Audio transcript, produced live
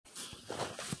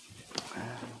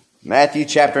Matthew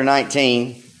chapter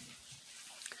 19.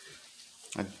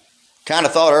 I kind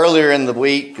of thought earlier in the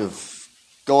week of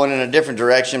going in a different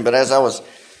direction, but as I was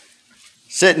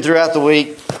sitting throughout the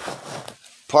week,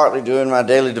 partly doing my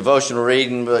daily devotional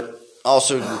reading, but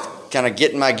also kind of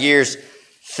getting my gears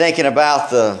thinking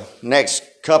about the next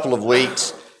couple of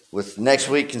weeks, with next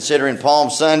week considering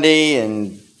Palm Sunday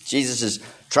and Jesus'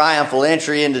 triumphal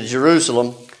entry into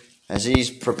Jerusalem as he's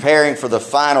preparing for the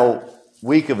final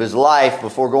week of his life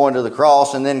before going to the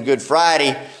cross, and then Good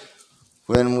Friday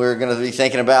when we're going to be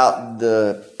thinking about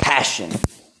the passion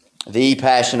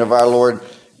of our Lord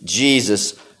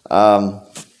Jesus. I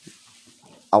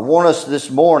want us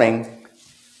this morning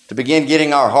to begin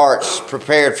getting our hearts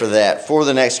prepared for that for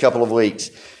the next couple of weeks.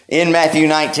 In Matthew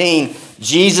 19,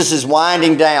 Jesus is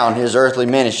winding down his earthly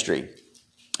ministry.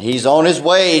 He's on his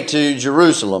way to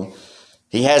Jerusalem.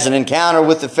 He has an encounter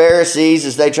with the Pharisees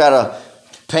as they try to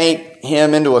paint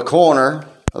him into a corner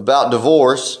about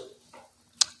divorce.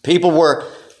 People were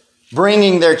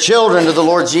bringing their children to the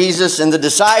Lord Jesus, and the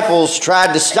disciples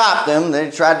tried to stop them. They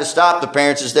tried to stop the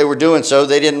parents as they were doing so.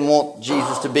 They didn't want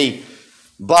Jesus to be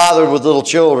bothered with little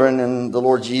children, and the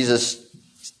Lord Jesus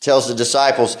tells the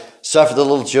disciples, "Suffer the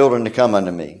little children to come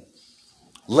unto me.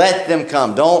 Let them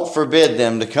come. Don't forbid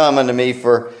them to come unto me,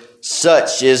 for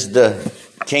such is the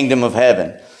kingdom of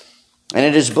heaven." And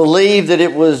it is believed that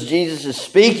it was Jesus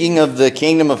speaking of the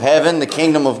kingdom of heaven, the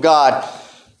kingdom of God,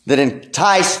 that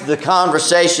enticed the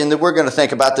conversation that we're going to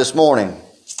think about this morning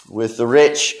with the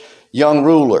rich young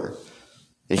ruler.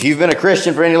 If you've been a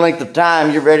Christian for any length of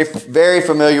time, you're very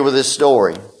familiar with this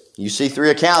story. You see three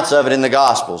accounts of it in the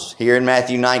Gospels, here in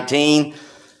Matthew 19,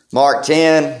 Mark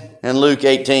 10, and Luke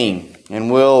 18.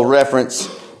 And we'll reference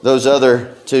those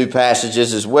other two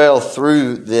passages as well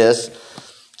through this.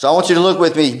 So I want you to look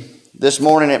with me this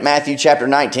morning at Matthew chapter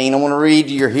 19. I want to read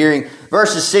to your hearing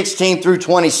verses 16 through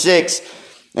 26.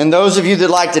 And those of you that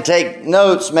like to take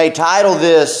notes may title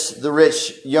this The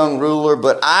Rich Young Ruler,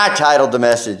 but I titled the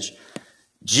message,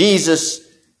 Jesus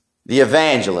the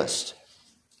Evangelist.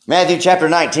 Matthew chapter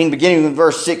 19, beginning with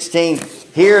verse 16.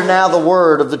 Hear now the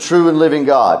word of the true and living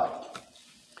God.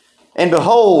 And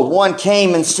behold, one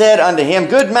came and said unto him,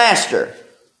 Good master,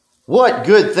 what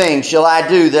good thing shall I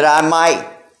do that I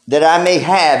may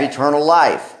have eternal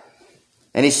life?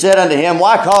 And he said unto him,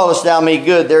 Why callest thou me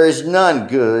good? There is none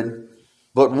good,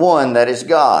 but one, that is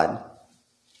God.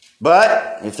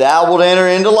 But if thou wilt enter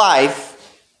into life,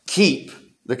 keep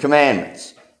the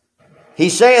commandments. He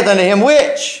saith unto him,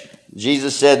 Which?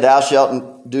 Jesus said, Thou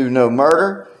shalt do no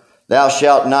murder, thou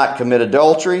shalt not commit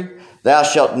adultery, thou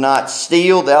shalt not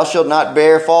steal, thou shalt not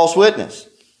bear false witness.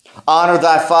 Honor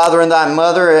thy father and thy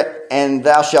mother, and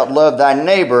thou shalt love thy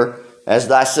neighbor as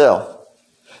thyself.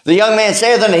 The young man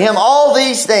saith unto him, All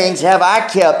these things have I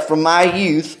kept from my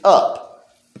youth up.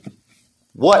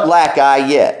 What lack I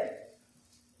yet?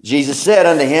 Jesus said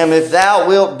unto him, If thou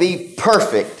wilt be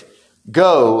perfect,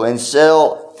 go and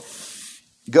sell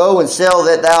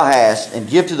that thou hast, and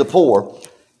give to the poor,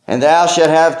 and thou shalt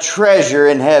have treasure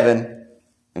in heaven,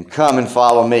 and come and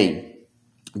follow me.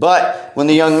 But when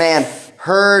the young man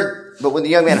heard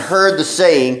the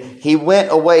saying, he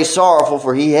went away sorrowful,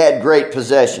 for he had great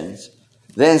possessions.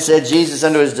 Then said Jesus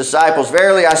unto his disciples,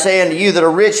 Verily I say unto you that a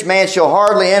rich man shall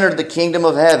hardly enter the kingdom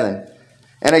of heaven.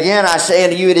 And again I say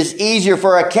unto you, it is easier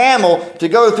for a camel to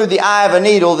go through the eye of a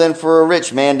needle than for a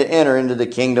rich man to enter into the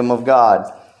kingdom of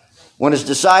God. When his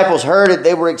disciples heard it,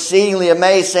 they were exceedingly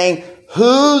amazed, saying,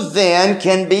 Who then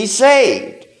can be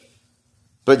saved?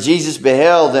 But Jesus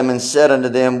beheld them and said unto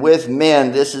them, With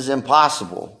men this is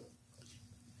impossible,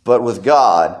 but with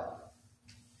God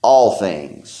all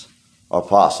things are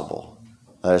possible.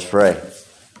 Let us pray.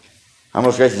 Our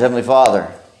most gracious Heavenly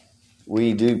Father,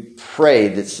 we do pray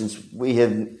that since we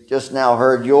have just now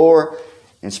heard your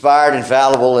inspired,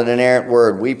 infallible, and inerrant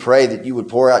word, we pray that you would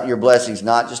pour out your blessings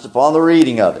not just upon the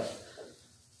reading of it,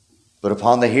 but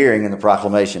upon the hearing and the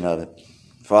proclamation of it.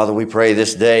 Father, we pray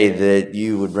this day that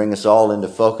you would bring us all into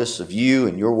focus of you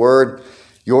and your word,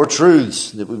 your truths,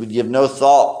 that we would give no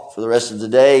thought for the rest of the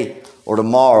day or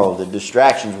tomorrow, that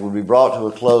distractions would be brought to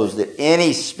a close, that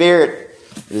any spirit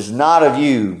that is not of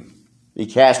you be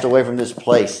cast away from this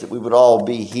place, that we would all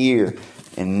be here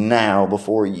and now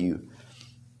before you.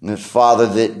 And that, Father,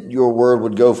 that your word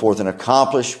would go forth and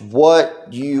accomplish what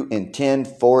you intend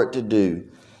for it to do.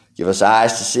 Give us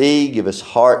eyes to see, give us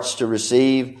hearts to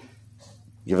receive,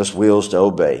 give us wills to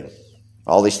obey.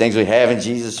 All these things we have in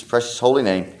Jesus' precious holy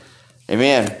name.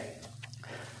 Amen.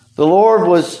 The Lord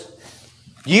was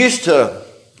used to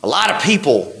a lot of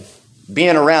people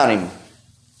being around him,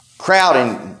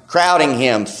 crowding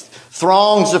him,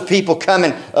 throngs of people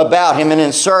coming about him and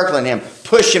encircling him,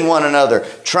 pushing one another,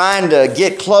 trying to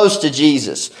get close to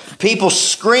Jesus. People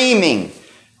screaming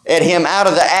at him out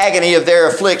of the agony of their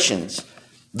afflictions.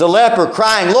 The leper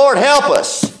crying, Lord, help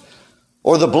us.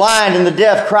 Or the blind and the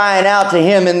deaf crying out to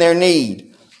him in their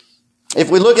need. If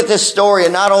we look at this story,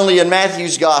 and not only in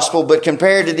Matthew's gospel, but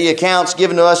compared to the accounts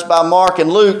given to us by Mark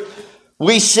and Luke,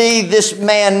 we see this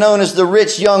man known as the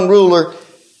rich young ruler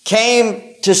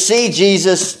came to see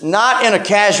Jesus not in a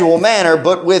casual manner,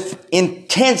 but with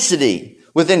intensity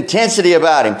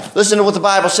about him. Listen to what the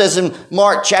Bible says in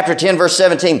Mark chapter 10, verse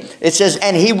 17. It says,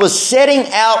 and as he was setting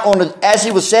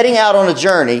out on a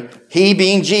journey, he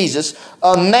being Jesus,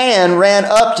 a man ran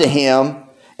up to him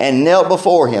and knelt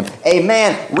before him. A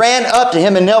man ran up to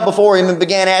him and knelt before him and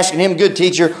began asking him, good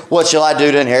teacher, what shall I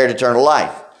do to inherit eternal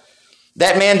life?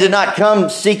 That man did not come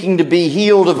seeking to be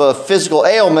healed of a physical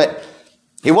ailment.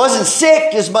 He wasn't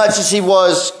sick as much as he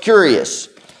was curious.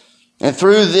 And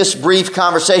through this brief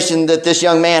conversation that this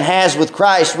young man has with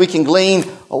Christ, we can glean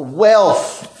a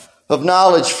wealth of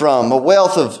knowledge from, a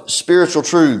wealth of spiritual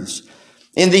truths.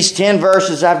 In these 10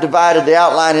 verses, I've divided the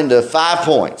outline into 5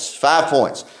 points. 5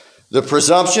 points. The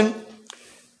presumption,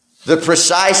 the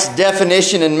precise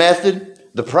definition and method,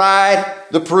 the pride,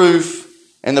 the proof,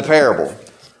 and the parable.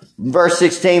 In verse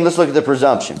 16, let's look at the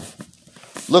presumption.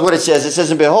 Look what it says. It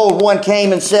says, and behold, one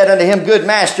came and said unto him, good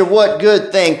master, what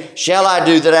good thing shall I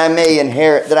do that I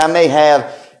may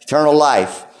have eternal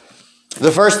life?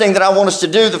 The first thing that I want us to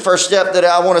do, the first step that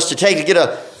I want us to take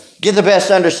to get the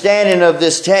best understanding of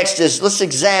this text is let's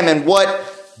examine what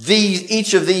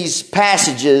each of these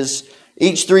passages,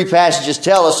 each 3 passages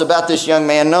tell us about this young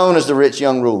man known as the rich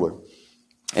young ruler.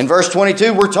 In verse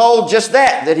 22, we're told just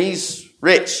that he's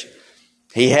rich.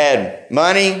 He had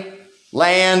money,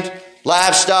 land,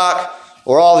 livestock,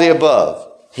 or all the above.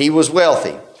 He was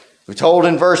wealthy. We're told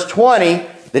in verse 20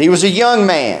 that he was a young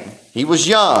man. He was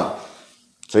young.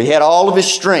 So he had all of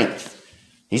his strength.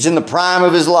 He's in the prime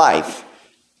of his life.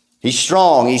 He's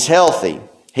strong. He's healthy.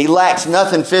 He lacks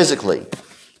nothing physically.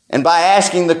 And by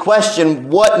asking the question,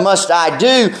 what must I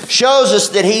do, shows us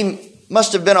that he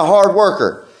must have been a hard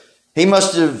worker. He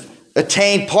must have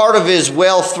attained part of his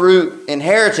wealth through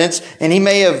inheritance, and he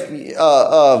may have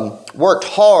worked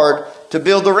hard to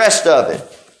build the rest of it.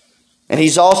 And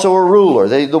he's also a ruler.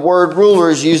 The word ruler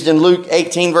is used in Luke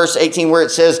 18, verse 18, where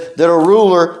it says that a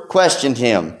ruler questioned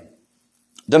him.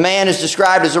 The man is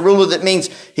described as a ruler. That means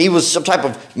he was some type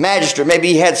of magistrate. Maybe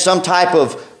he had some type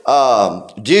of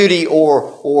duty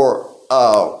or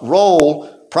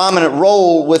prominent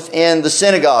role within the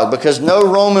synagogue, because no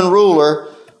Roman ruler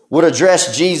would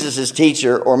address Jesus as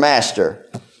teacher or master.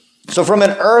 So from an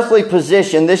earthly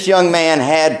position, this young man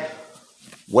had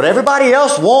what everybody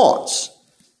else wants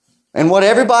and what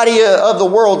everybody of the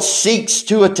world seeks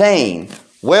to attain.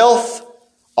 Wealth,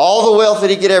 all the wealth that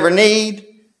he could ever need,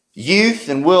 youth,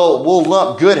 and we'll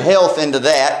lump good health into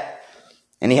that.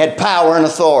 And he had power and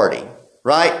authority,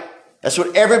 right? That's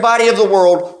what everybody of the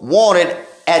world wanted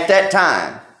at that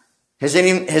time.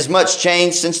 Has much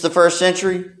changed since the first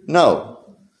century? No.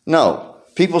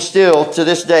 People still, to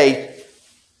this day,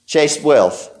 chase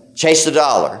wealth, chase the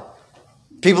dollar.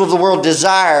 People of the world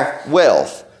desire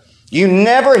wealth. You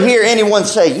never hear anyone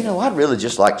say, I'd really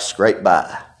just like to scrape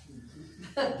by.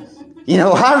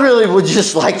 I really would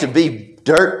just like to be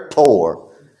dirt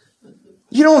poor.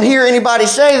 You don't hear anybody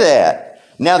say that.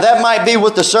 Now, that might be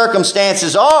what the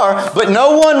circumstances are, but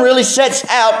no one really sets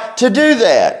out to do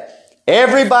that.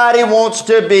 Everybody wants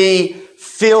to be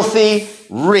filthy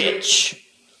rich.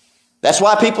 That's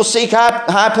why people seek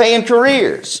high-paying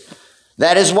careers.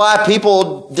 That is why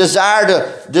people desire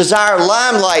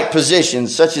limelight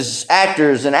positions such as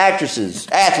actors and actresses,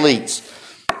 athletes,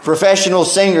 professional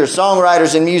singers,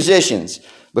 songwriters, and musicians,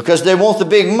 because they want the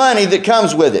big money that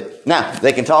comes with it. Now,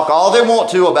 they can talk all they want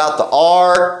to about the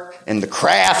art and the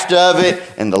craft of it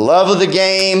and the love of the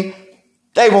game.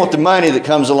 They want the money that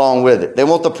comes along with it. They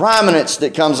want the prominence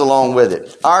that comes along with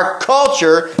it. Our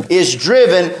culture is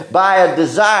driven by a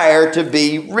desire to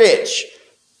be rich.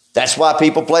 That's why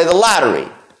people play the lottery,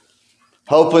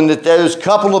 hoping that those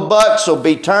couple of bucks will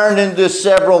be turned into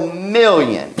several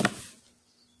million.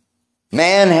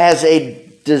 Man has a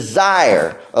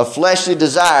desire, a fleshly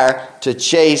desire to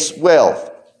chase wealth.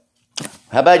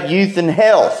 How about youth and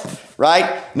health,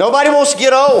 right? Nobody wants to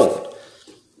get old.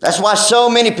 That's why so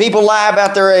many people lie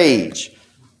about their age.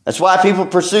 That's why people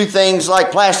pursue things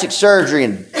like plastic surgery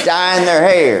and dyeing their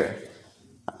hair.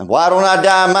 Why don't I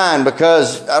dye mine?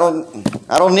 Because I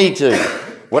don't need to.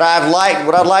 Would I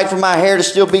like for my hair to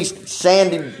still be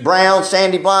sandy brown,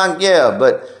 sandy blonde? Yeah,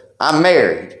 but I'm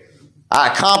married.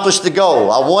 I accomplished the goal.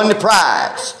 I won the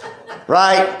prize.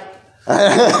 Right?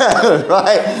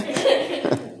 Right?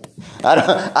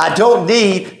 I don't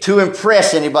need to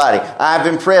impress anybody. I've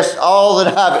impressed all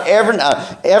that I'm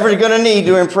ever going to need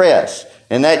to impress.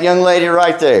 And that young lady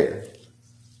right there.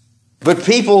 But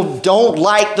people don't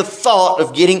like the thought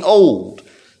of getting old.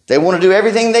 They want to do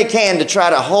everything they can to try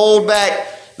to hold back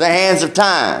the hands of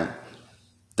time.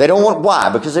 They don't want, why?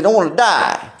 Because they don't want to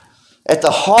die. At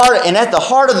the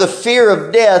heart of the fear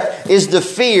of death is the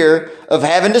fear of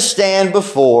having to stand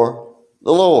before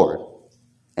the Lord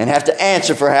and have to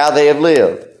answer for how they have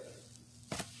lived.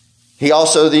 The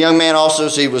young man also,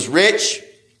 he was rich,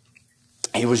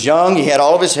 he was young, he had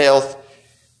all of his health,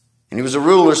 and he was a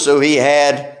ruler, so he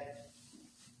had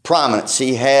prominence,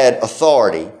 he had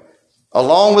authority.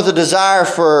 Along with a desire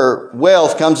for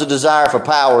wealth comes a desire for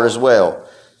power as well.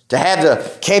 To have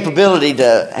the capability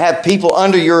to have people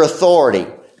under your authority.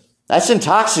 That's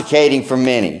intoxicating for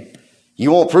many.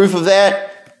 You want proof of that?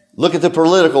 Look at the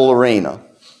political arena.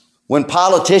 When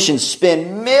politicians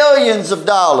spend millions of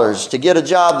dollars to get a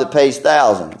job that pays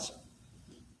thousands.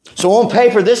 So on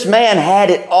paper, this man had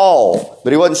it all,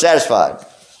 but he wasn't satisfied.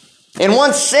 In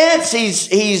one sense,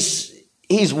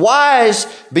 he's wise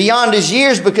beyond his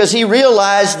years because he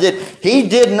realized that he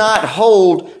did not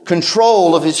hold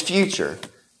control of his future.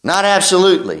 Not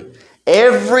absolutely.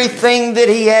 Everything that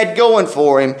he had going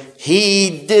for him,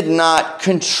 he did not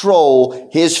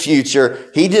control his future.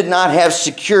 He did not have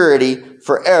security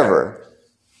forever.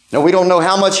 Now, we don't know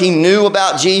how much he knew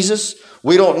about Jesus.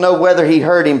 We don't know whether he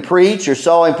heard him preach or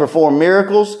saw him perform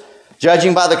miracles.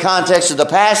 Judging by the context of the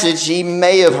passage, he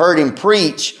may have heard him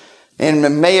preach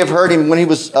and may have heard him when he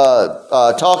was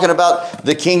talking about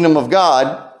the kingdom of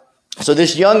God. So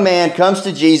this young man comes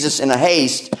to Jesus in a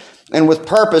haste and with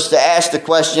purpose to ask the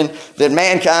question that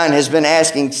mankind has been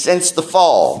asking since the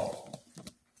fall.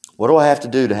 What do I have to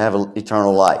do to have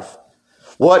eternal life?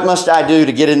 What must I do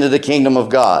to get into the kingdom of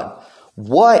God?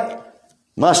 What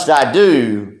must I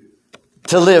do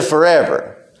to live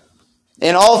forever?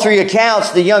 In all three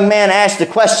accounts, the young man asked a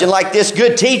question like this: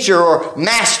 good teacher or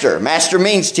master. Master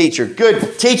means teacher.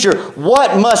 Good teacher,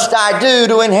 what must I do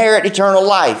to inherit eternal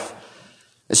life?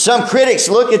 Some critics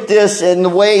look at this and the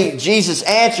way Jesus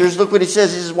answers. Look what he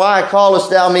says. He says, why callest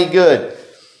thou me good?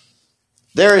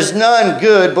 There is none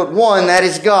good but one, that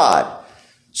is God.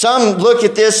 Some look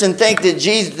at this and think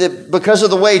that because of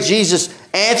the way Jesus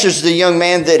answers the young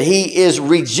man, that he is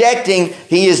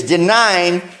he is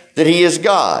denying that he is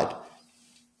God.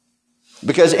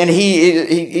 And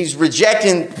he's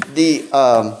rejecting the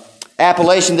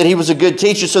appellation that he was a good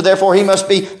teacher, so therefore he must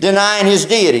be denying his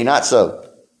deity. Not so.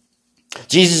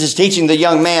 Jesus is teaching the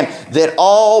young man that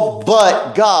all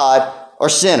but God are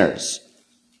sinners.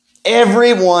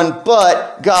 Everyone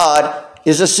but God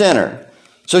is a sinner.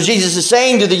 So Jesus is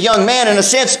saying to the young man, in a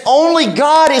sense, only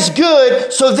God is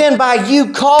good, so then by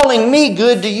you calling me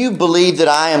good, do you believe that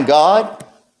I am God?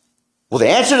 Well, the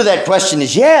answer to that question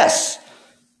is yes.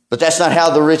 But that's not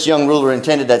how the rich young ruler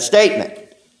intended that statement.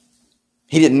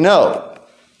 He didn't know.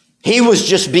 He was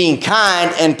just being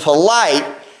kind and polite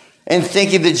and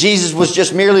thinking that Jesus was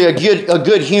just merely a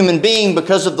good human being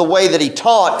because of the way that he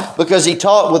taught, because he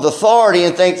taught with authority,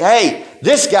 and thinks, hey,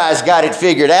 this guy's got it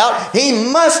figured out.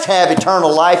 He must have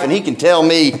eternal life and he can tell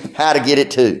me how to get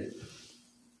it too.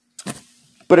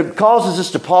 But it causes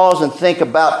us to pause and think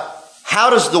about, how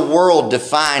does the world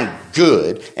define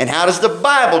good and how does the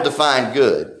Bible define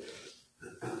good?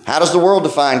 How does the world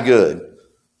define good?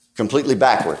 Completely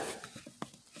backward.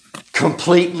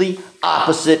 Completely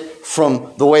opposite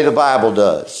from the way the Bible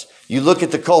does. You look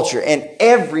at the culture and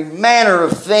every manner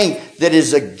of thing that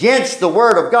is against the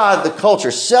Word of God, the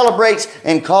culture celebrates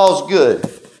and calls good.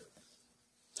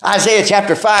 Isaiah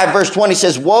chapter 5 verse 20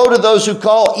 says, woe to those who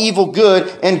call evil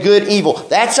good and good evil.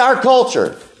 That's our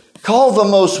culture. Call the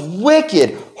most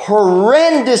wicked,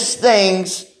 horrendous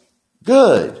things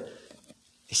good.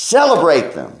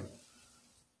 Celebrate them.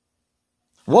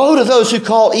 Woe to those who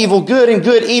call evil good and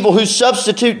good evil, who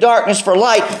substitute darkness for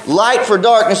light, light for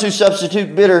darkness, who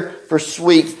substitute bitter for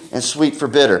sweet and sweet for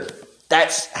bitter.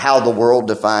 That's how the world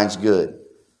defines good.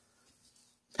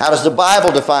 How does the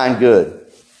Bible define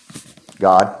good?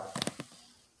 God.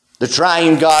 The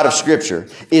triune God of Scripture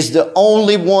is the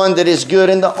only one that is good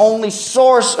and the only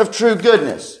source of true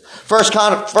goodness. First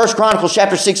Chronicles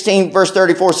chapter 16 verse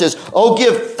 34 says, oh,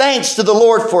 give thanks to the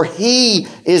Lord, for he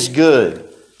is good.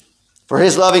 For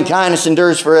his loving kindness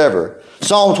endures forever.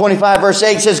 Psalm 25 verse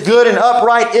 8 says, good and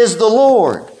upright is the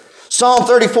Lord. Psalm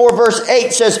 34 verse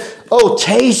 8 says, oh,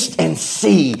 taste and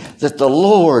see that the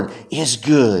Lord is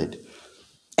good.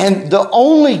 And the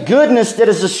only goodness that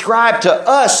is ascribed to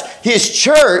us, his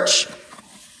church,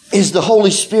 is the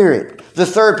Holy Spirit. the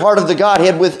third part of the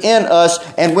Godhead within us,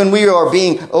 and when we are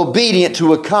being obedient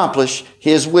to accomplish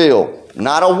His will.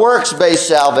 Not a works-based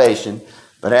salvation,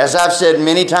 but as I've said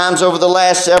many times over the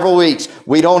last several weeks,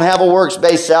 we don't have a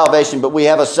works-based salvation, but we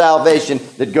have a salvation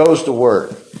that goes to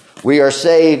work. We are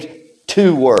saved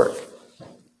to work.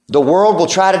 The world will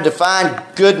try to define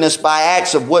goodness by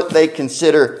acts of what they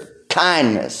consider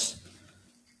kindness.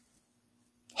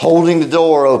 Holding the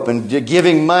door open,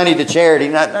 giving money to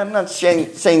charity. I'm not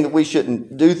saying that we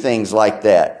shouldn't do things like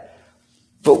that.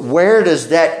 But where does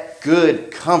that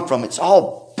good come from? It's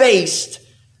all based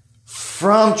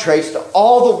traced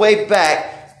all the way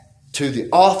back to the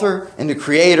author and the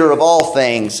creator of all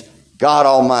things, God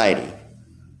Almighty.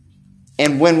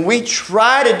 And when we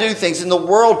try to do things, and the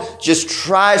world just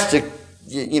tries to,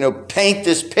 paint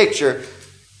this picture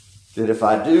that if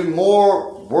I do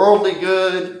more worldly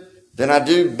good than I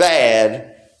do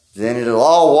bad, then it'll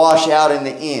all wash out in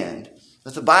the end.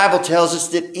 But the Bible tells us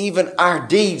that even our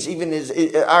deeds, even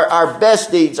our best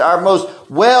deeds, our most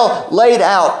well laid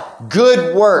out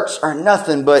good works are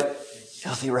nothing but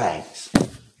filthy rags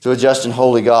to a just and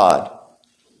holy God.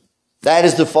 That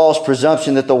is the false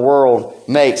presumption that the world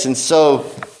makes. And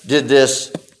so did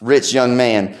this rich young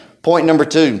man. Point number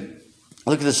 2.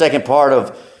 Look at the second part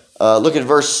of, look at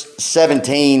verse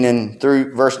 17 and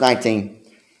through verse 19.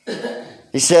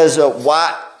 He says,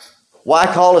 why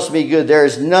callest me good? There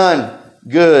is none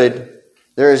good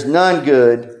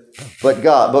but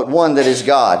God, but one that is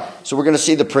God. So we're going to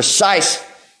see the precise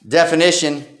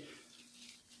definition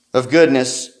of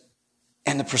goodness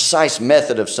and the precise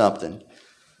method of something.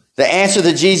 The answer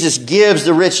that Jesus gives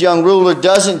the rich young ruler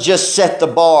doesn't just set the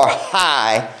bar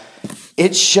high.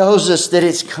 It shows us that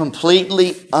it's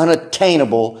completely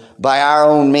unattainable by our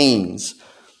own means.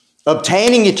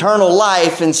 Obtaining eternal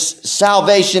life and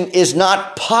salvation is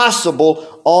not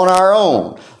possible on our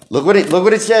own. Look what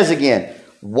it says again.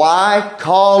 Why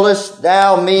callest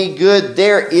thou me good?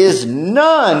 There is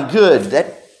none good.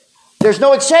 There's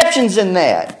no exceptions in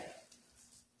that.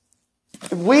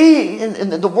 We,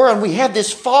 in the world, we have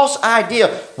this false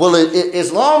idea. Well,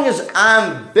 as long as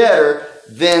I'm better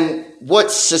than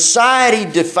what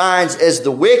society defines as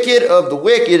the wicked of the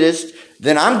wickedest,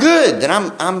 then I'm good. Then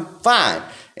I'm fine.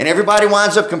 And everybody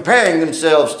winds up comparing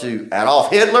themselves to Adolf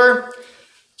Hitler,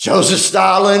 Joseph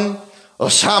Stalin,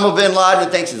 Osama bin Laden,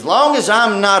 and thinks as long as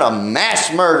I'm not a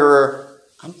mass murderer,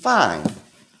 I'm fine.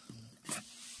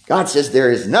 God says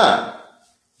there is none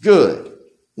good.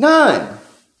 None.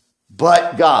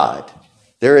 But God.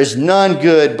 There is none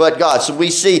good but God. So we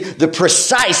see the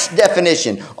precise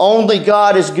definition. Only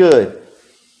God is good.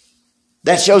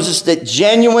 That shows us that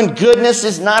genuine goodness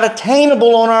is not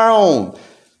attainable on our own.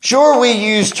 Sure, we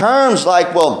use terms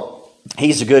like, well,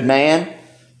 he's a good man.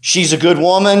 She's a good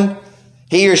woman.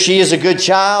 He or she is a good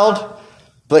child.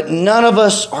 But none of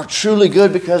us are truly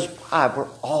good because we're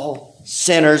all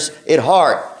sinners at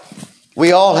heart.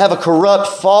 We all have a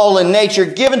corrupt, fallen nature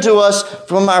given to us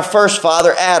from our first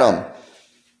father, Adam.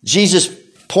 Jesus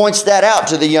points that out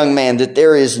to the young man, that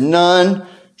there is none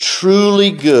truly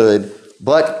good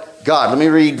but God. Let me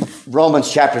read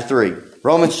Romans chapter 3.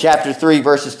 Romans chapter 3,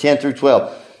 verses 10 through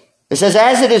 12. It says,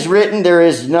 as it is written, there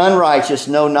is none righteous,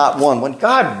 no, not one. When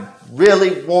God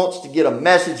really wants to get a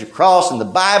message across in the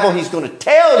Bible, He's going to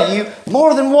tell you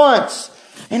more than once.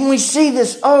 And we see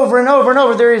this over and over and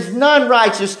over. There is none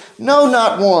righteous, no,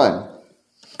 not one.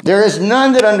 There is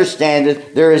none that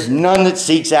understandeth. There is none that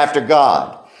seeks after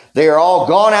God. They are all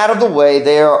gone out of the way.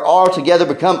 They are altogether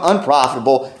become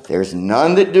unprofitable. There is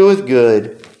none that doeth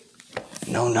good,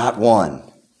 no, not one.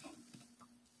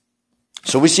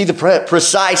 So we see the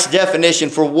precise definition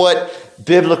for what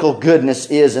biblical goodness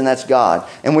is, and that's God.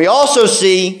 And we also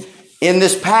see in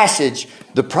this passage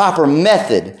the proper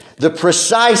method, the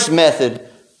precise method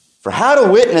for how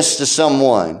to witness to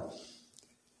someone.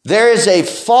 There is a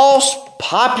false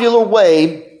popular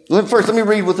way. First, let me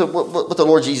read what the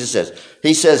Lord Jesus says.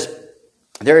 He says,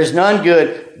 there is none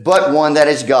good but one, that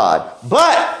is God.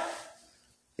 But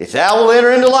if thou will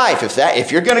enter into life,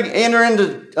 if you're going to enter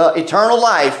into eternal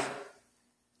life,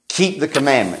 keep the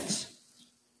commandments.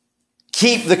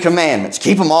 Keep the commandments.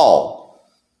 Keep them all.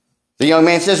 The young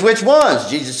man says, which ones?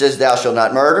 Jesus says, thou shalt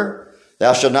not murder.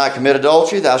 Thou shalt not commit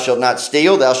adultery. Thou shalt not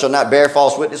steal. Thou shalt not bear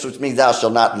false witness, which means thou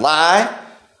shalt not lie.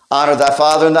 Honor thy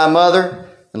father and thy mother,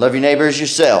 and love your neighbor as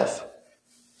yourself.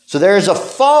 So there is a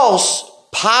false,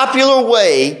 popular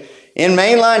way in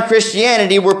mainline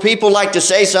Christianity where people like to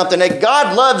say something that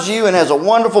God loves you and has a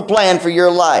wonderful plan for your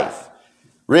life.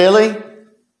 Really?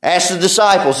 Ask the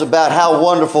disciples about how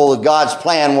wonderful God's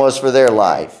plan was for their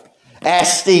life.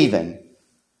 Ask Stephen.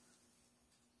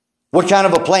 What kind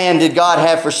of a plan did God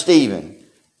have for Stephen?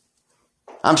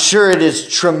 I'm sure it is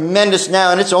tremendous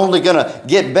now, and it's only going to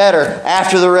get better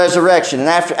after the resurrection and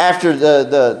after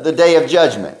the day of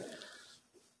judgment.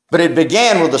 But it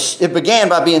began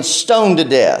by being stoned to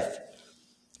death.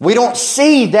 We don't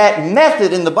see that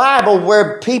method in the Bible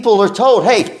where people are told,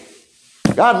 hey,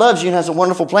 God loves you and has a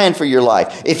wonderful plan for your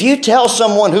life. If you tell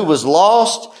someone who is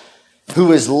lost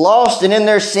and in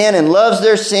their sin and loves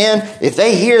their sin, if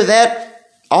they hear that,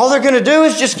 all they're going to do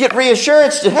is just get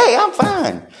reassurance that, hey, I'm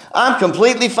fine. I'm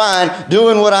completely fine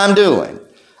doing what I'm doing.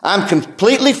 I'm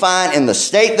completely fine in the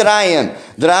state that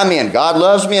I'm in. God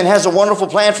loves me and has a wonderful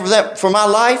plan for my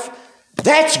life.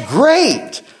 That's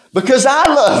great because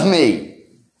I love me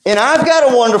and I've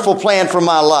got a wonderful plan for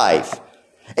my life.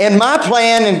 And my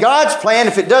plan and God's plan,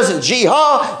 if it doesn't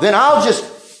jihad, then I'll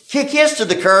just kick his to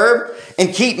the curb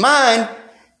and keep mine.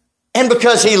 And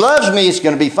because he loves me, it's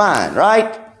going to be fine,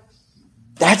 right?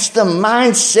 That's the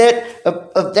mindset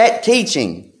of that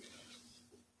teaching.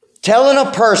 Telling a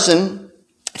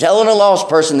lost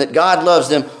person that God loves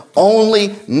them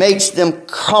only makes them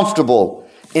comfortable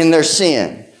in their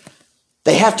sin.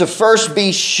 They have to first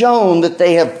be shown that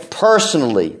they have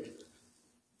personally,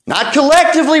 not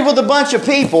collectively with a bunch of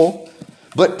people,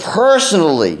 but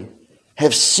personally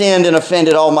have sinned and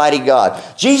offended Almighty God.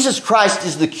 Jesus Christ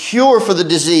is the cure for the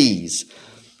disease.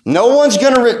 No one's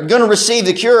going to receive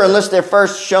the cure unless they're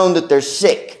first shown that they're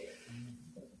sick.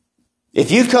 If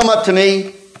you come up to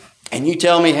me and you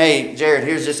tell me, hey, Jared,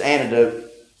 here's this antidote,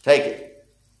 take it.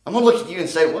 I'm going to look at you and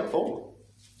say, what for?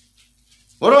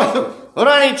 What do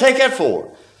I need to take that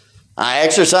for? I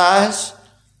exercise.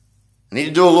 I need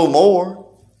to do a little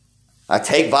more. I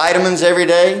take vitamins every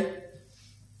day.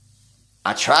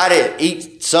 I try to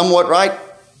eat somewhat right.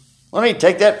 What do I need to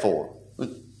take that for?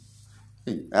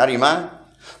 Out of your mind?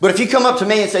 But if you come up to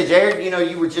me and say, Jared,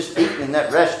 you were just eating in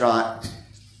that restaurant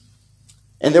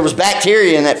and there was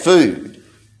bacteria in that food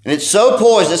and it's so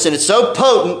poisonous and it's so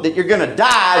potent that you're going to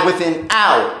die within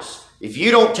hours. If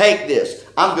you don't take this,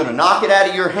 I'm going to knock it out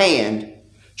of your hand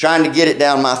trying to get it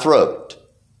down my throat.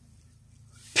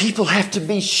 People have to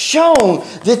be shown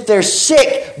that they're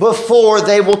sick before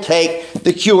they will take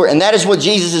the cure. And that is what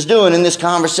Jesus is doing in this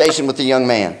conversation with the young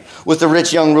man, with the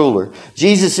rich young ruler.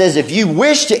 Jesus says, if you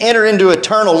wish to enter into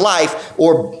eternal life,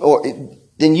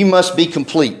 then you must be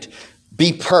complete.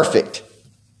 Be perfect.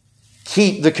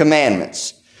 Keep the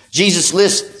commandments. Jesus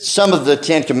lists some of the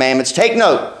 10 commandments. Take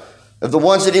note of the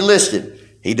ones that he listed.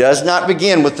 He does not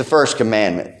begin with the first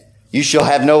commandment. You shall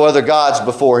have no other gods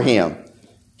before him.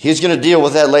 He's going to deal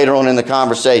with that later on in the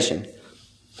conversation.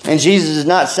 And Jesus is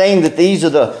not saying that these are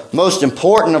the most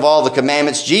important of all the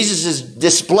commandments. Jesus is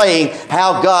displaying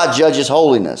how God judges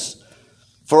holiness.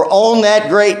 For on that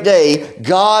great day,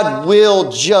 God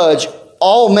will judge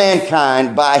all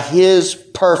mankind by his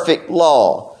perfect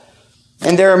law.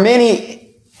 And there are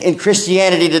many in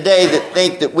Christianity today that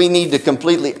think that we need to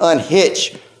completely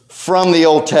unhitch from the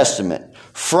Old Testament,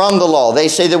 from the law. They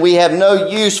say that we have no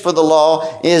use for the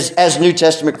law as New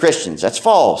Testament Christians. That's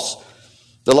false.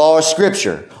 The law is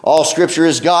Scripture. All Scripture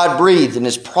is God-breathed and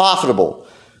is profitable.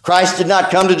 Christ did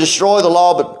not come to destroy the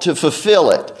law, but to fulfill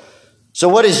it. So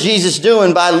what is Jesus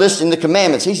doing by listing the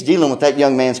commandments? He's dealing with that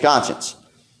young man's conscience.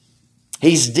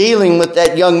 He's dealing with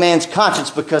that young man's conscience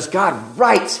because God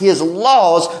writes his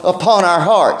laws upon our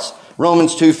hearts.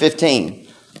 Romans 2:15.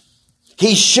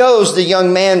 He shows the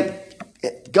young man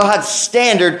God's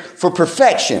standard for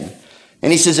perfection.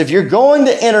 And he says, if you're going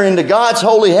to enter into God's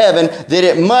holy heaven, then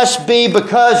it must be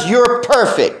because you're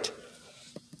perfect.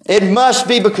 It must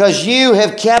be because you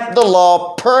have kept the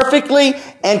law perfectly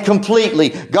and completely.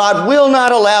 God will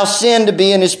not allow sin to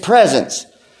be in his presence.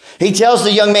 He tells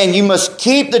the young man, you must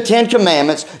keep the 10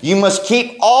 commandments. You must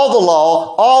keep all the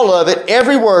law, all of it,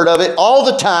 every word of it, all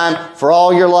the time, for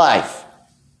all your life.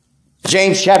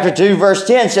 James chapter 2 verse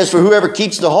 10 says, for whoever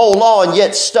keeps the whole law and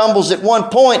yet stumbles at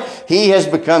one point, he has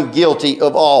become guilty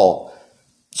of all.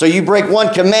 So you break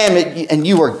one commandment and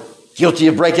you are guilty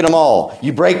of breaking them all.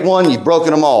 You break one, you've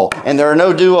broken them all. And there are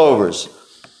no do-overs.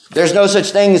 There's no such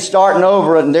thing as starting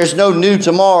over and there's no new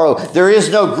tomorrow. There is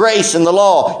no grace in the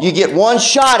law. You get one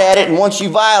shot at it and once you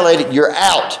violate it, you're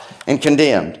out and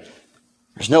condemned.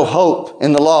 There's no hope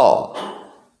in the law.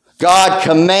 God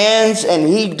commands and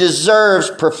he deserves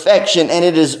perfection, and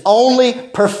it is only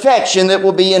perfection that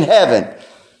will be in heaven.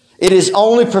 It is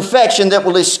only perfection that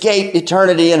will escape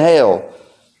eternity in hell.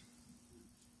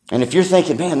 And if you're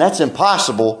thinking, man, that's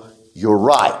impossible, you're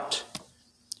right.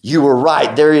 You were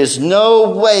right. There is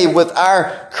no way with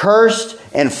our cursed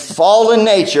and fallen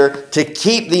nature to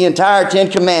keep the entire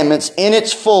 10 commandments in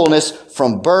its fullness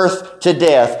from birth to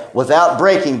death without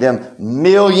breaking them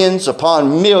millions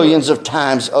upon millions of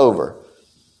times over.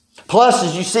 Plus,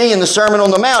 as you see in the Sermon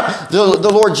on the Mount,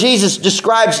 the Lord Jesus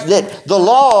describes that the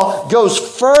law goes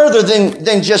further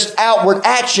than just outward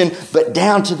action, but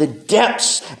down to the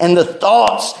depths and the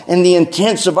thoughts and the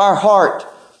intents of our heart.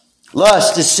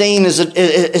 Lust is seen as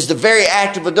the very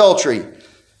act of adultery.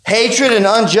 Hatred and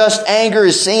unjust anger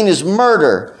is seen as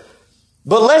murder.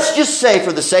 But let's just say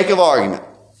for the sake of argument,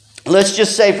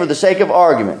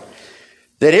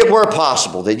 that it were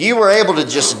possible that you were able to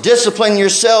just discipline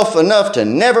yourself enough to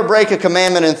never break a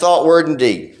commandment in thought, word, and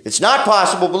deed. It's not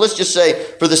possible, but let's just say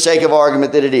for the sake of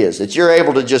argument that it is. That you're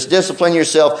able to just discipline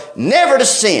yourself never to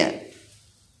sin.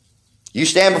 You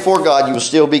stand before God, you will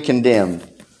still be condemned.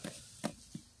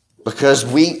 Because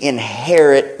we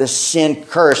inherit the sin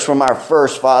curse from our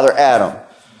first father Adam.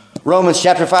 Romans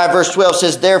chapter 5 verse 12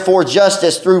 says, therefore just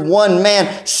as through one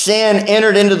man sin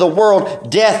entered into the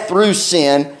world, death through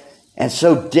sin, and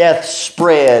so death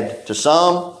spread to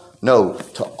some? No,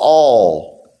 to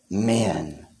all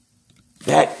men.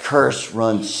 That curse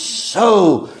runs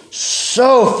so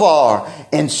far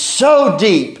and so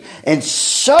deep and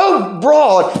so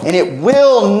broad, and it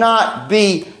will not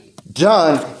be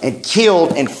done and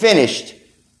killed and finished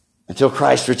until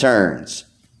Christ returns.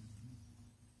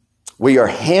 We are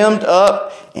hemmed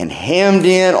up and hemmed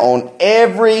in on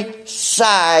every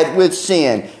side with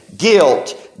sin.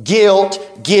 Guilt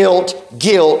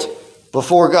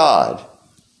before God.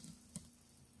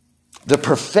 The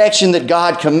perfection that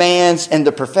God commands and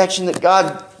the perfection that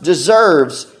God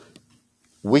deserves,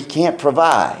 we can't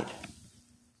provide.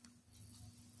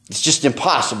 It's just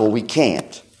impossible. We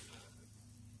can't.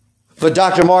 But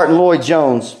Dr. Martin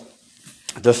Lloyd-Jones,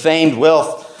 the famed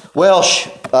Welsh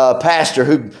pastor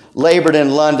who labored in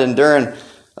London during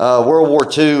World War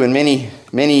II and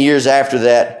many years after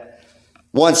that,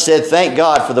 once said, thank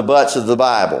God for the buts of the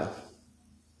Bible.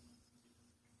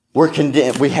 We're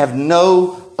condemned. We have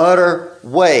no utter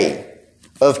way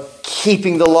of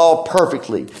keeping the law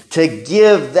perfectly, to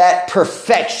give that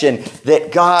perfection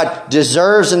that God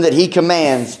deserves and that He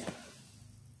commands,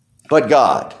 but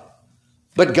God.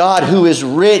 But God, who is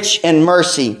rich in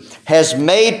mercy, has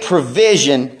made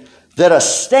provision that a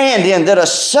stand-in, that a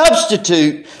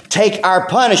substitute take our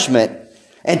punishment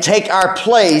and take our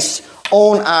place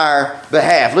on our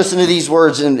behalf. Listen to these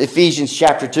words in Ephesians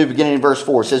chapter 2, beginning in verse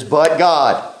 4. It says, But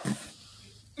God,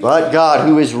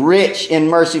 who is rich in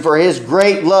mercy, for His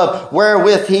great love,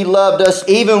 wherewith He loved us,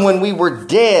 even when we were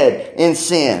dead in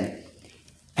sin,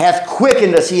 hath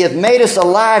quickened us. He hath made us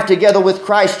alive together with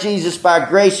Christ Jesus. By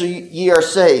grace ye are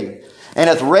saved. And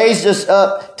hath raised us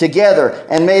up together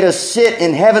and made us sit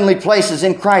in heavenly places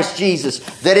in Christ Jesus,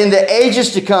 that in the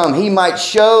ages to come He might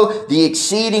show the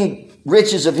exceeding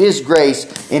riches of His grace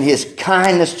in His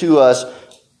kindness to us,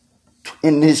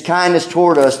 in His kindness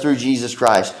toward us through Jesus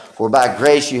Christ. For by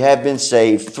grace you have been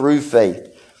saved through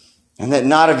faith. And that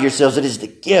not of yourselves, it is the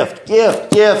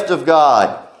gift of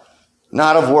God,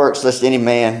 not of works, lest any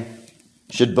man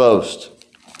should boast.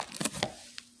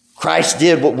 Christ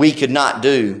did what we could not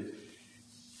do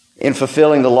in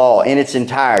fulfilling the law in its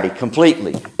entirety,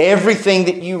 completely. Everything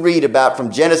that you read about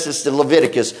from Genesis to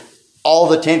Leviticus, all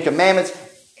the 10 Commandments,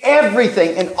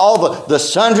 everything and all the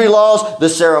sundry laws, the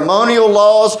ceremonial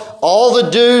laws, all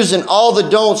the do's and all the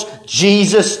don'ts,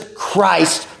 Jesus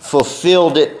Christ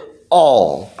fulfilled it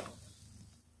all.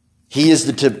 He is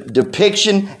the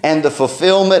depiction and the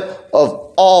fulfillment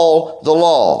of all the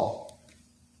law.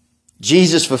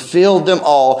 Jesus fulfilled them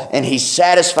all, and He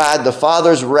satisfied the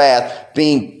Father's wrath,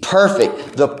 being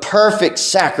perfect, the perfect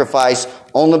sacrifice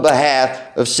on the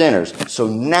behalf of sinners. So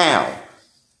now,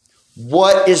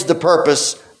 what is the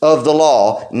purpose of the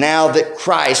law now that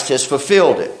Christ has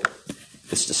fulfilled it?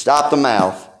 It's to stop the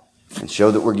mouth and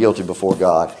show that we're guilty before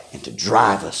God and to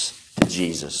drive us to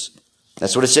Jesus.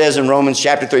 That's what it says in Romans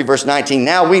chapter 3, verse 19.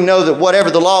 Now we know that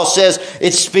whatever the law says,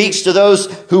 it speaks to those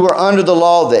who are under the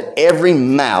law, that every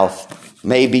mouth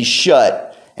may be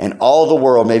shut and all the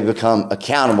world may become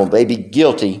accountable, may be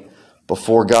guilty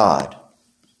before God.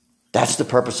 That's the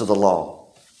purpose of the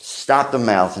law. Stop the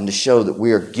mouth and to show that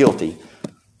we are guilty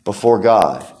before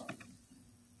God.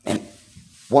 And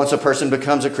once a person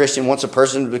becomes a Christian, once a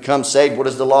person becomes saved, what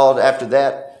is the law after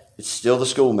that? It's still the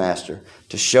schoolmaster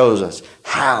to show us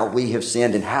how we have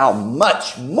sinned and how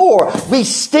much more we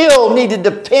still need to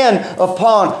depend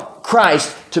upon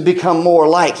Christ to become more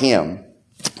like Him.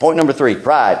 Point number 3,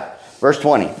 pride. Verse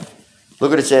 20.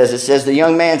 Look what it says. It says, the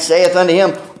young man saith unto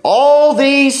him, all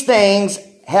these things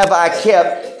have I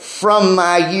kept from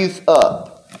my youth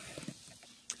up.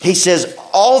 He says,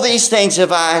 all these things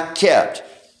have I kept.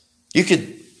 You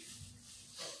could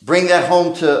bring that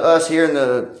home to us here in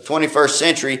the 21st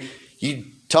century. You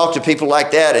talk to people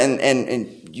like that and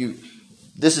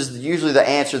this is usually the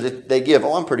answer that they give.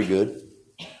 Oh, I'm pretty good.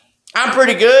 I'm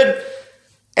pretty good.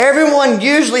 Everyone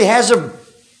usually has a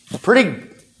pretty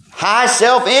high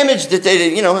self-image that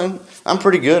they, I'm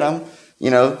pretty good. I'm,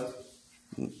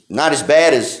 not as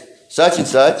bad as such and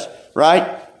such,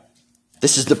 right?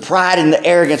 This is the pride and the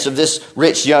arrogance of this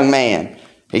rich young man.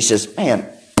 He says, man,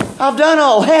 I've done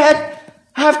all that.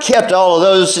 I've kept all of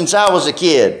those since I was a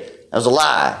kid. That was a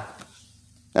lie.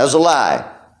 That was a lie.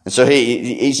 And so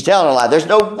he's telling a lie. There's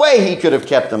no way he could have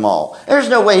kept them all. There's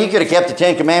no way he could have kept the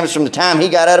 10 commandments from the time he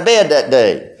got out of bed that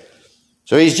day.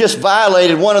 So he's just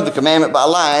violated one of the commandments by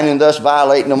lying and thus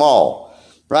violating them all.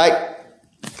 Right?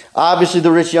 Obviously,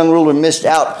 the rich young ruler missed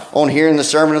out on hearing the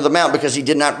Sermon on the Mount because he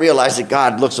did not realize that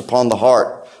God looks upon the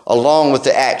heart along with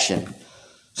the action.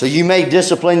 So you may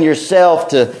discipline yourself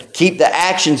to keep the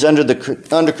actions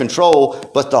under control,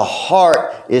 but the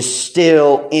heart is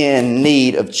still in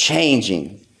need of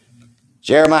changing.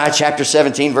 Jeremiah chapter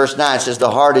 17 verse 9 says,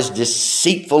 the heart is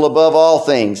deceitful above all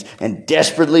things and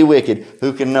desperately wicked.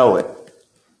 Who can know it?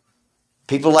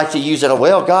 People like to use it.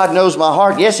 Well, God knows my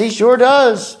heart. Yes, he sure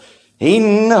does. He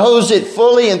knows it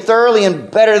fully and thoroughly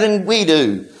and better than we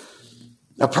do.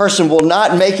 A person will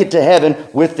not make it to heaven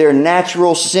with their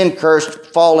natural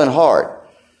sin-cursed fallen heart.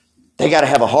 They got to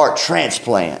have a heart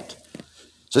transplant.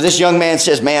 So this young man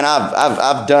says, man,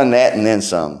 I've done that and then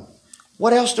some.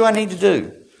 What else do I need to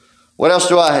do? What else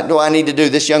do I need to do?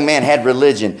 This young man had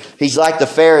religion. He's like the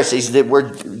Pharisees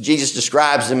where Jesus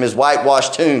describes them as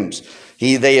whitewashed tombs.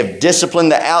 They have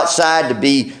disciplined the outside to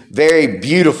be very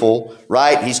beautiful,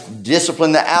 right? He's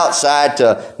disciplined the outside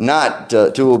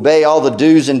to obey all the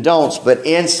do's and don'ts, but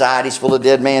inside he's full of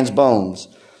dead man's bones.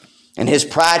 And his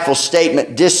prideful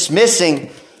statement dismissing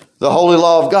the holy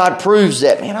law of God proves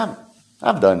that, man,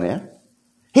 I've done that.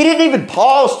 He didn't even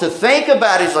pause to think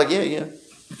about it. He's like, yeah,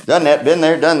 done that, been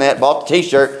there, done that, bought the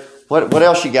t-shirt. What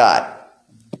else you got?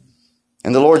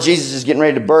 And the Lord Jesus is getting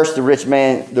ready to burst the rich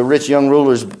young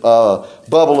ruler's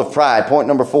bubble of pride. Point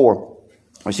number 4.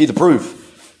 We see the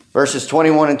proof. Verses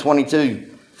 21 and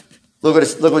 22. Look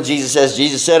what Jesus says.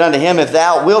 Jesus said unto him, if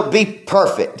thou wilt be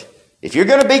perfect, if you're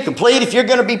going to be complete, if you're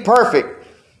going to be perfect,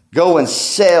 go and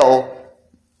sell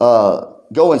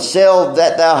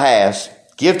that thou hast,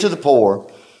 give to the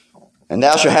poor, and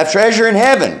thou shalt have treasure in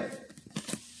heaven.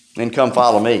 Then come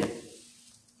follow me.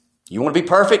 You want to be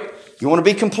perfect? You want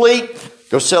to be complete?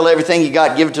 Go sell everything you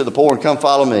got, give it to the poor, and come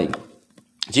follow me.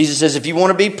 Jesus says, if you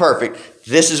want to be perfect,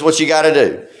 this is what you got to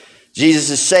do. Jesus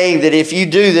is saying that if you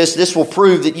do this, this will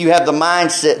prove that you have the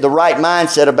right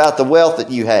mindset about the wealth that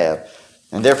you have.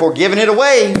 And therefore, giving it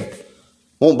away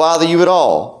won't bother you at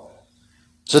all.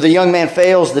 So the young man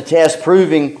fails the test,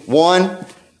 proving, 1,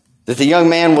 that the young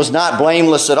man was not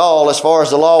blameless at all as far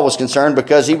as the law was concerned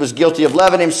because he was guilty of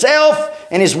loving himself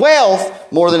and his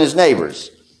wealth more than his neighbors.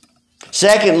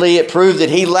 Secondly, it proved that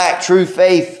he lacked true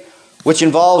faith, which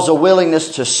involves a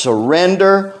willingness to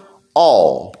surrender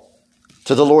all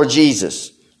to the Lord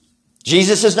Jesus.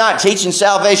 Jesus is not teaching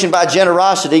salvation by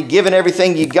generosity. Giving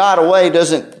everything you got away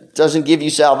doesn't give you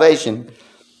salvation.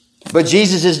 But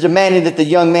Jesus is demanding that the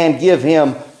young man give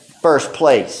him first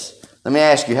place. Let me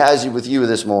ask you, how is he with you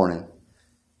this morning?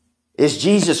 Is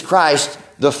Jesus Christ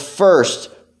the first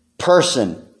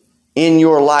person in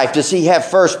your life? Does he have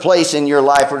first place in your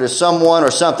life, or does someone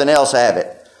or something else have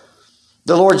it?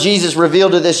 The Lord Jesus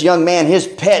revealed to this young man his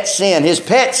pet sin. His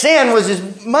pet sin was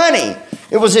his money.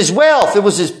 It was his wealth. It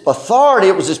was his authority.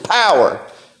 It was his power.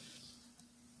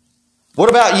 What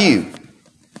about you?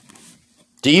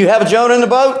 Do you have a Jonah in the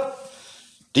boat?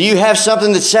 Do you have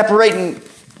something that's separating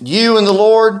you and the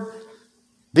Lord?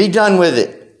 Be done with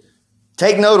it.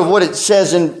 Take note of what it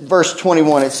says in verse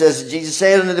 21. It says, Jesus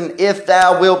said unto them, if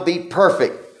thou wilt be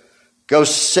perfect, go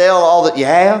sell all that you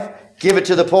have, give it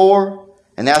to the poor,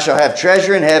 and thou shalt have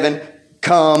treasure in heaven.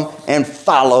 Come and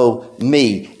follow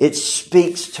me. It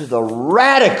speaks to the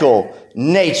radical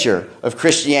nature of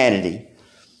Christianity.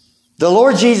 The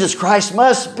Lord Jesus Christ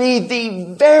must be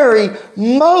the very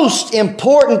most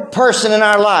important person in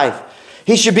our life.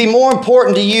 He should be more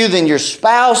important to you than your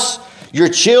spouse, your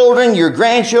children, your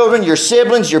grandchildren, your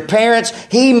siblings, your parents.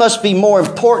 He must be more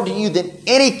important to you than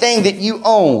anything that you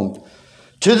own.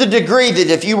 To the degree that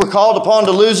if you were called upon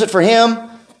to lose it for him,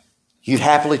 you'd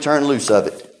happily turn loose of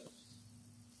it.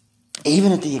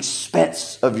 Even at the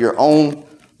expense of your own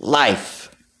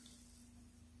life.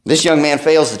 This young man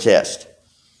fails the test.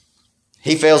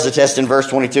 He fails the test in verse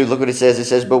 22. Look what it says. It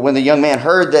says, but when the young man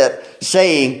heard that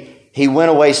saying, he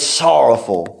went away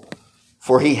sorrowful,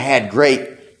 for he had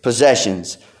great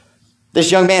possessions.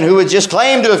 This young man who had just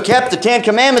claimed to have kept the 10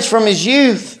 commandments from his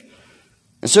youth.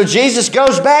 And so Jesus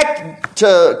goes back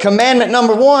to commandment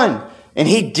number 1. And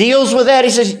he deals with that.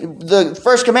 He says, the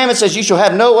first commandment says, you shall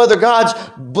have no other gods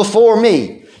before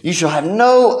me. You shall have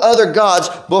no other gods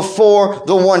before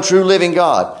the one true living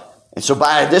God. And so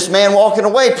by this man walking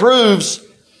away proves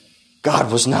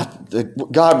God was not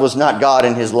God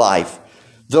in his life.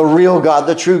 The real God,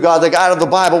 the true God, the God of the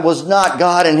Bible was not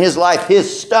God in his life.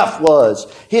 His stuff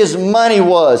was. His money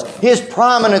was. His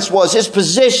prominence was. His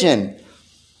position.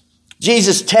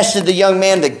 Jesus tested the young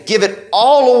man to give it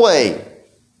all away.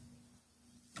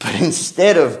 But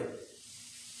instead of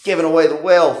giving away the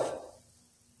wealth,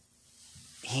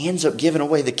 he ends up giving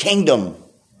away the kingdom.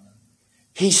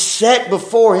 He's set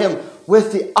before him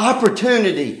with the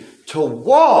opportunity to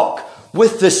walk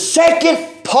with the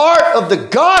second part of the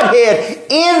Godhead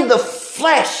in the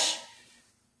flesh.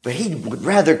 But he would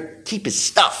rather keep his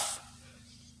stuff.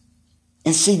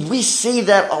 And see, we see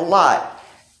that a lot.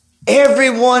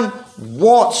 Everyone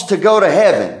wants to go to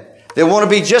heaven. They want to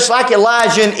be just like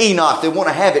Elijah and Enoch. They want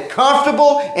to have it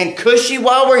comfortable and cushy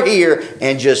while we're here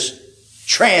and just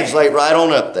translate right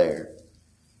on up there.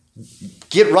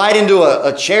 Get right into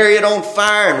a chariot on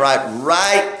fire and ride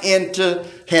right into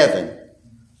heaven.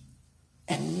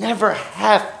 And never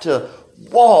have to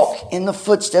walk in the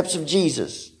footsteps of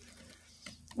Jesus.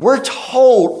 We're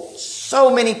told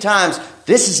so many times,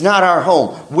 this is not our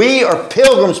home. We are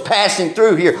pilgrims passing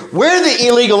through here. We're the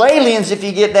illegal aliens if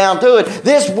you get down to it.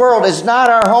 This world is not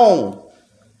our home.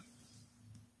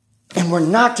 And we're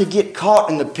not to get caught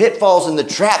in the pitfalls and the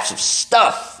traps of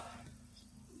stuff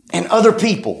and other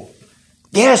people.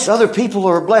 Yes, other people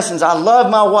are blessings. I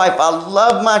love my wife. I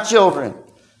love my children.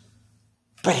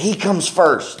 But he comes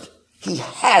first. He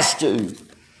has to.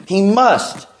 He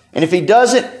must. And if he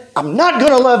doesn't, I'm not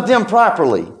going to love them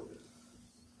properly.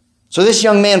 So this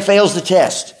young man fails the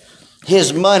test.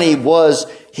 His money was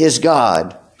his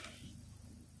God.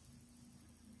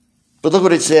 But look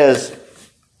what it says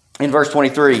in verse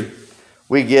 23.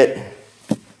 We get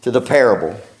to the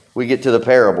parable.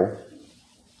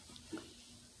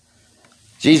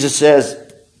 Jesus says,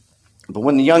 but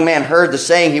when the young man heard the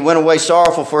saying, he went away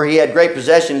sorrowful, for he had great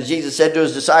possessions. Jesus said to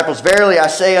his disciples, verily I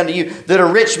say unto you, that a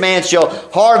rich man shall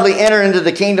hardly enter into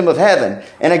the kingdom of heaven.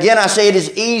 And again I say, it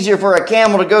is easier for a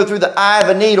camel to go through the eye of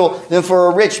a needle than for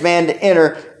a rich man to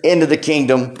enter into the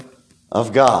kingdom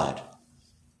of God.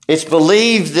 It's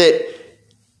believed that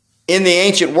in the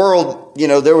ancient world,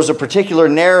 there was a particular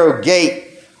narrow gate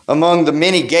among the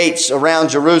many gates around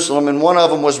Jerusalem, and one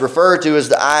of them was referred to as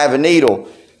the eye of a needle.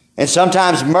 And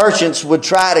sometimes merchants would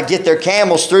try to get their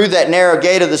camels through that narrow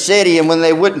gate of the city, and when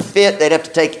they wouldn't fit, they'd have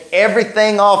to take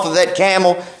everything off of that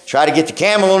camel, try to get the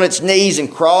camel on its knees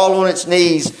and crawl on its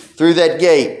knees through that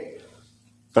gate.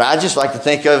 But I just like to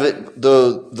think of it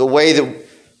the way that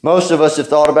most of us have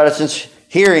thought about it since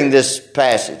hearing this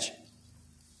passage.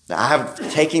 Now, I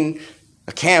have taken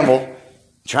a camel,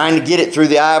 trying to get it through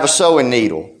the eye of a sewing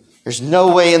needle. There's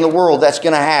no way in the world that's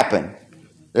going to happen.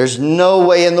 There's no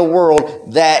way in the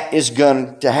world that is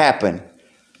going to happen.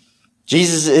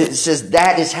 Jesus says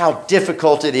that is how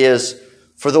difficult it is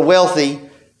for the wealthy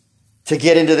to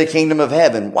get into the kingdom of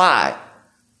heaven. Why?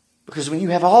 Because when you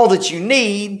have all that you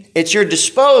need at your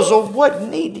disposal, what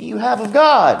need do you have of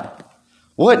God?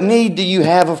 What need do you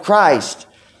have of Christ?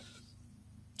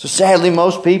 So sadly,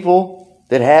 most people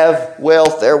that have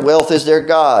wealth, their wealth is their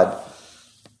God.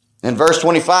 In verse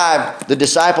 25, the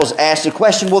disciples asked the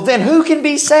question, well, then who can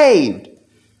be saved?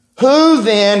 Who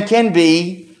then can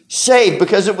be saved?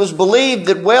 Because it was believed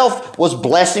that wealth was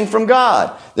blessing from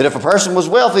God. That if a person was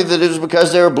wealthy, that it was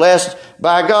because they were blessed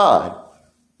by God.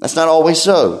 That's not always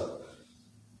so.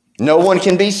 No one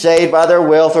can be saved by their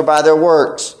wealth or by their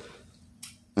works.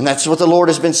 And that's what the Lord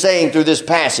has been saying through this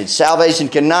passage. Salvation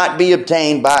cannot be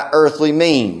obtained by earthly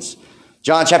means.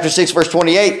 John chapter 6, verse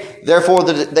 28, therefore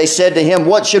they said to him,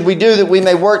 what should we do that we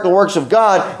may work the works of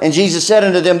God? And Jesus said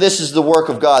unto them, this is the work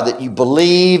of God, that you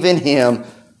believe in him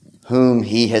whom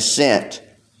he has sent.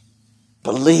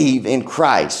 Believe in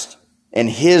Christ and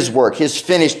his work, his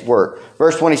finished work.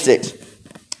 Verse 26,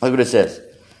 look what it says.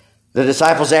 The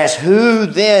disciples asked, who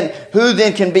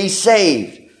then can be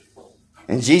saved?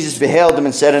 And Jesus beheld them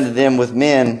and said unto them, with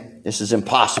men, this is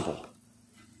impossible.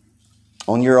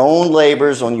 On your own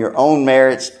labors, on your own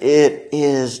merits, it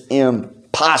is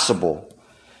impossible.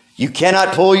 You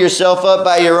cannot pull yourself up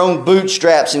by your own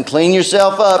bootstraps and clean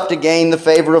yourself up to gain the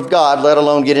favor of God, let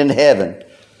alone get into heaven.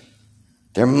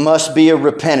 There must be a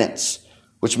repentance,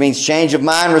 which means change of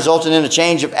mind resulting in a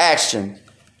change of action.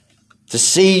 To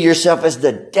see yourself as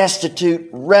the destitute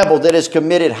rebel that has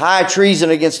committed high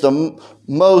treason against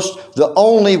the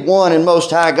only one and most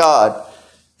high God.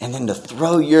 And then to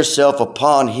throw yourself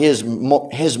upon his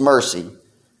mercy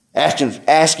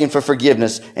asking for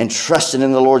forgiveness and trusting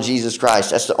in the Lord Jesus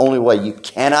Christ. That's the only way. You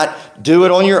cannot do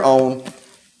it on your own,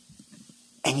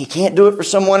 and you can't do it for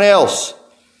someone else.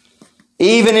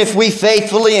 Even if we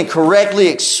faithfully and correctly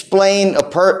explain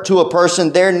to a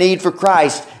person their need for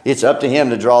Christ, it's up to Him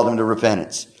to draw them to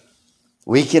repentance.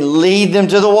 We can lead them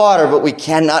to the water, but we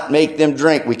cannot make them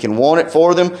drink. We can want it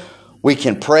for them. We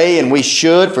can pray, and we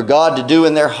should, for God to do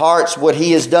in their hearts what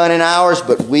He has done in ours,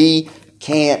 but we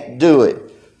can't do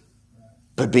it.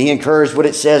 But be encouraged what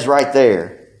it says right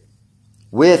there.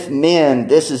 With men,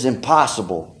 this is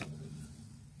impossible.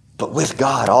 But with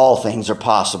God, all things are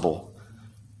possible.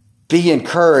 Be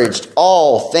encouraged.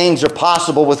 All things are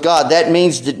possible with God. That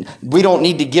means that we don't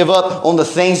need to give up on the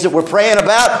things that we're praying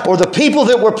about or the people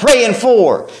that we're praying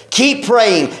for. Keep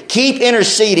praying. Keep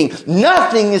interceding.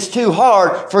 Nothing is too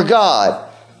hard for God.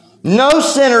 No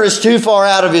sinner is too far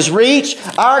out of His reach.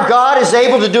 Our God is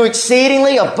able to do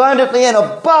exceedingly, abundantly, and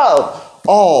above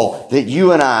all that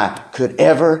you and I could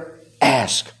ever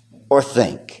ask or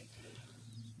think.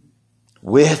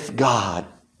 With God,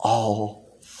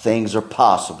 all things are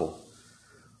possible.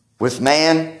 With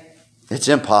man, it's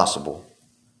impossible.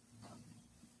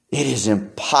 It is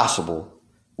impossible.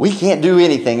 We can't do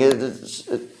anything.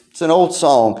 It's an old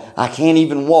song. I can't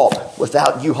even walk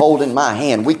without you holding my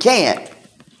hand. We can't.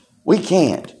 We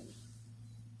can't.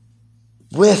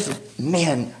 With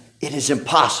men, it is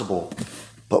impossible.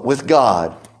 But with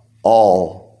God,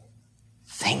 all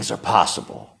things are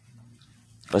possible.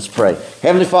 Let's pray.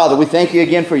 Heavenly Father, we thank you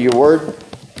again for your word.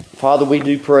 Father, we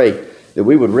do pray that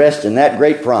we would rest in that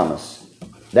great promise,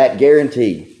 that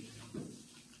guarantee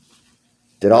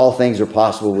that all things are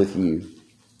possible with you.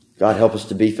 God, help us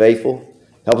to be faithful.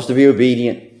 Help us to be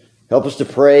obedient. Help us to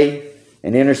pray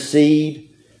and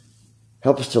intercede.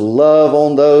 Help us to love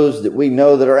on those that we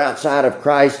know that are outside of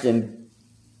Christ and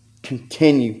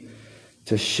continue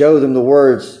to show them the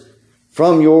words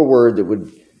from your word that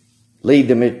would lead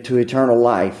them to eternal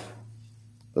life.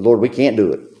 But Lord, we can't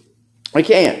do it. We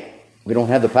can't. We don't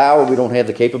have the power. We don't have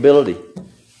the capability.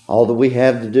 All that we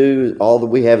have to do, all that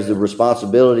we have is the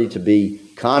responsibility to be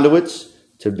conduits,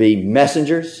 to be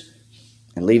messengers,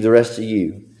 and leave the rest to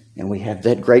you. And we have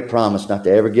that great promise not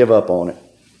to ever give up on it.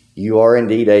 You are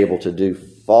indeed able to do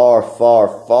far,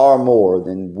 far, far more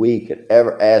than we could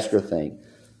ever ask or think.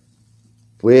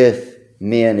 With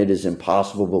men, it is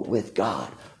impossible, but with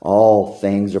God, all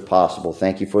things are possible.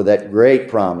 Thank you for that great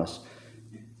promise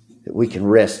that we can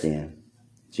rest in.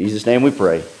 In Jesus' name we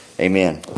pray. Amen.